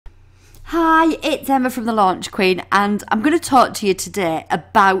Hi, it's Emma from The Launch Queen, and I'm going to talk to you today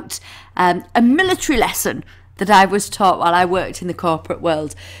about a military lesson that I was taught while I worked in the corporate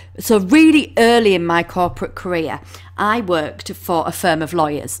world. So really early in my corporate career, I worked for a firm of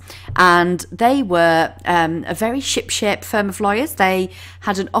lawyers, and they were a very ship-shape firm of lawyers. They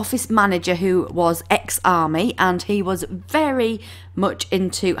had an office manager who was ex-army, and he was very much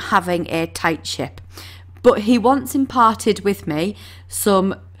into having a tight ship. But he once imparted with me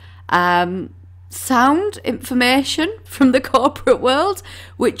some sound information from the corporate world,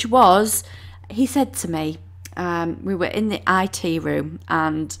 which was, he said to me, we were in the IT room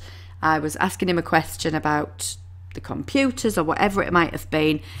and I was asking him a question about the computers or whatever it might have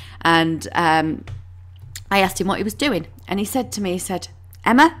been, and I asked him what he was doing, and he said to me, he said,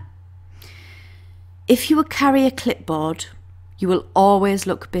 "Emma, if you would carry a clipboard, you will always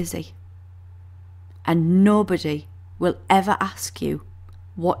look busy, and nobody will ever ask you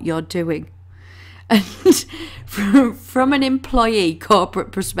what you're doing." And from an employee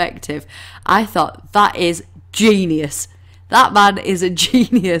corporate perspective, I thought, that is genius. That man is a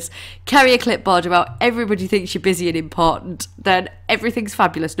genius. Carry a clipboard about everybody thinks you're busy and important, then everything's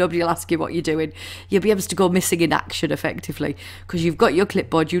fabulous. Nobody will ask you what you're doing. You'll be able to go missing in action effectively because you've got your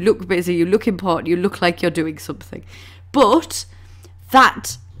clipboard, you look busy, you look important, you look like you're doing something. But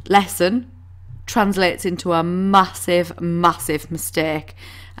that lesson translates into a massive, massive mistake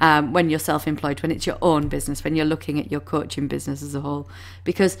when you're self-employed, when it's your own business, when you're looking at your coaching business as a whole.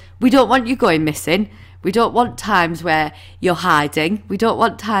 Because we don't want you going missing. We don't want times where you're hiding. We don't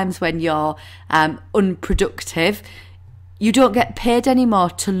want times when you're unproductive. You don't get paid anymore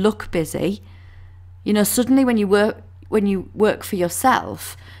to look busy. You know, suddenly when you work for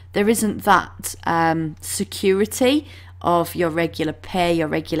yourself, there isn't that security of your regular pay, your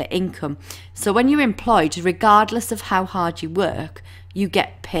regular income. So when you're employed, regardless of how hard you work, you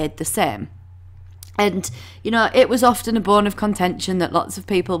get paid the same. And, you know, it was often a bone of contention that lots of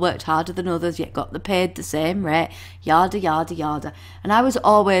people worked harder than others, yet got the paid the same rate, yada, yada, yada. And I was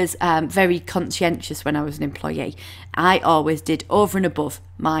always very conscientious when I was an employee. I always did over and above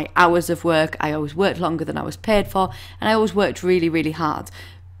my hours of work. I always worked longer than I was paid for, and I always worked really, really hard.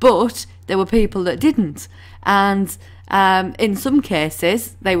 But there were people that didn't. And in some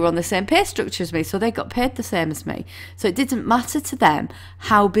cases, they were on the same pay structure as me, so they got paid the same as me. So it didn't matter to them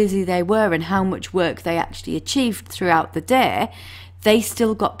how busy they were and how much work they actually achieved throughout the day. They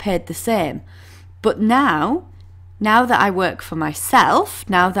still got paid the same. But now that I work for myself,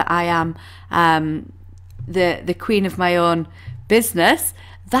 now that I am the queen of my own business,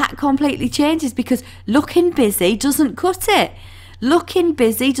 that completely changes, because looking busy doesn't cut it. Looking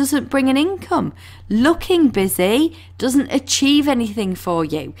busy doesn't bring an income. Looking busy doesn't achieve anything for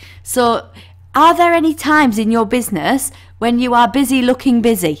you. So are there any times in your business when you are busy looking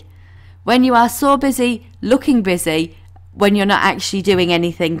busy? When you are so busy looking busy when you're not actually doing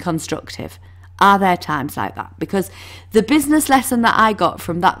anything constructive? Are there times like that? Because the business lesson that I got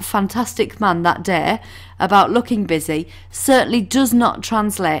from that fantastic man that day about looking busy certainly does not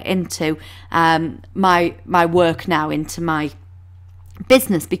translate into my work now, into my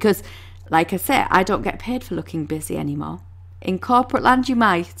business, because like I say, I don't get paid for looking busy anymore. In corporate land,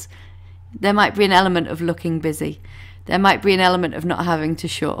 there might be an element of looking busy. There might be an element of not having to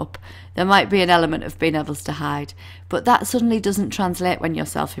show up. There might be an element of being able to hide. But that suddenly doesn't translate when you're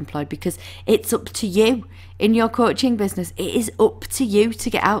self-employed, because it's up to you. In your coaching business, it is up to you to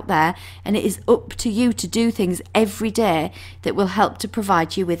get out there, and it is up to you to do things every day that will help to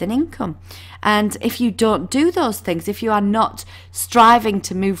provide you with an income. And if you don't do those things, if you are not striving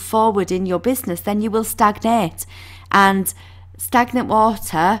to move forward in your business, then you will stagnate. And stagnant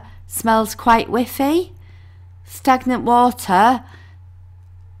water smells quite whiffy. Stagnant water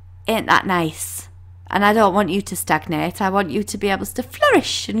ain't that nice. And I don't want you to stagnate. I want you to be able to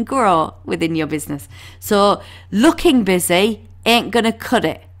flourish and grow within your business. So looking busy ain't going to cut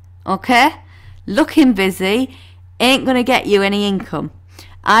it, okay? Looking busy ain't going to get you any income.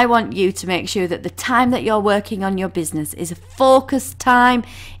 I want you to make sure that the time that you're working on your business is a focused time,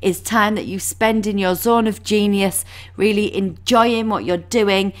 is time that you spend in your zone of genius, really enjoying what you're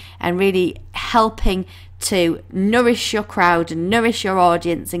doing and really helping to nourish your crowd and nourish your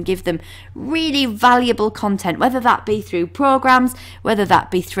audience and give them really valuable content, whether that be through programs, whether that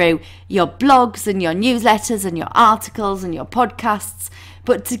be through your blogs and your newsletters and your articles and your podcasts,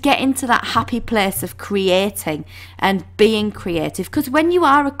 but to get into that happy place of creating and being creative. Because when you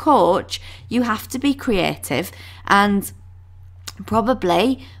are a coach, you have to be creative, and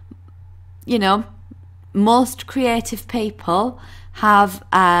probably, you know, most creative people have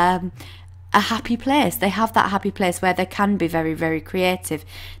a happy place. They have that happy place where they can be very, very creative.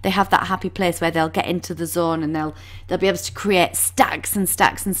 They have that happy place where they'll get into the zone and they'll be able to create stacks and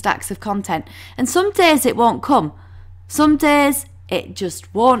stacks and stacks of content. And some days it won't come. Some days it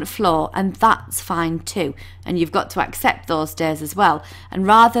just won't flow, and that's fine too. And you've got to accept those days as well. And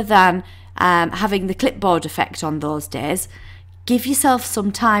rather than having the clipboard effect on those days, give yourself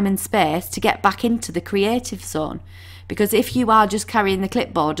some time and space to get back into the creative zone. Because if you are just carrying the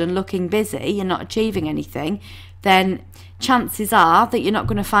clipboard and looking busy and not achieving anything, then chances are that you're not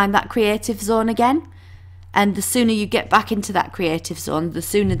going to find that creative zone again. And the sooner you get back into that creative zone, the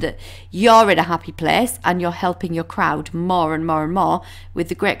sooner that you're in a happy place and you're helping your crowd more and more and more with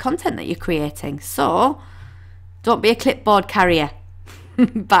the great content that you're creating. So don't be a clipboard carrier.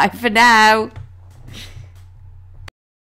 Bye for now.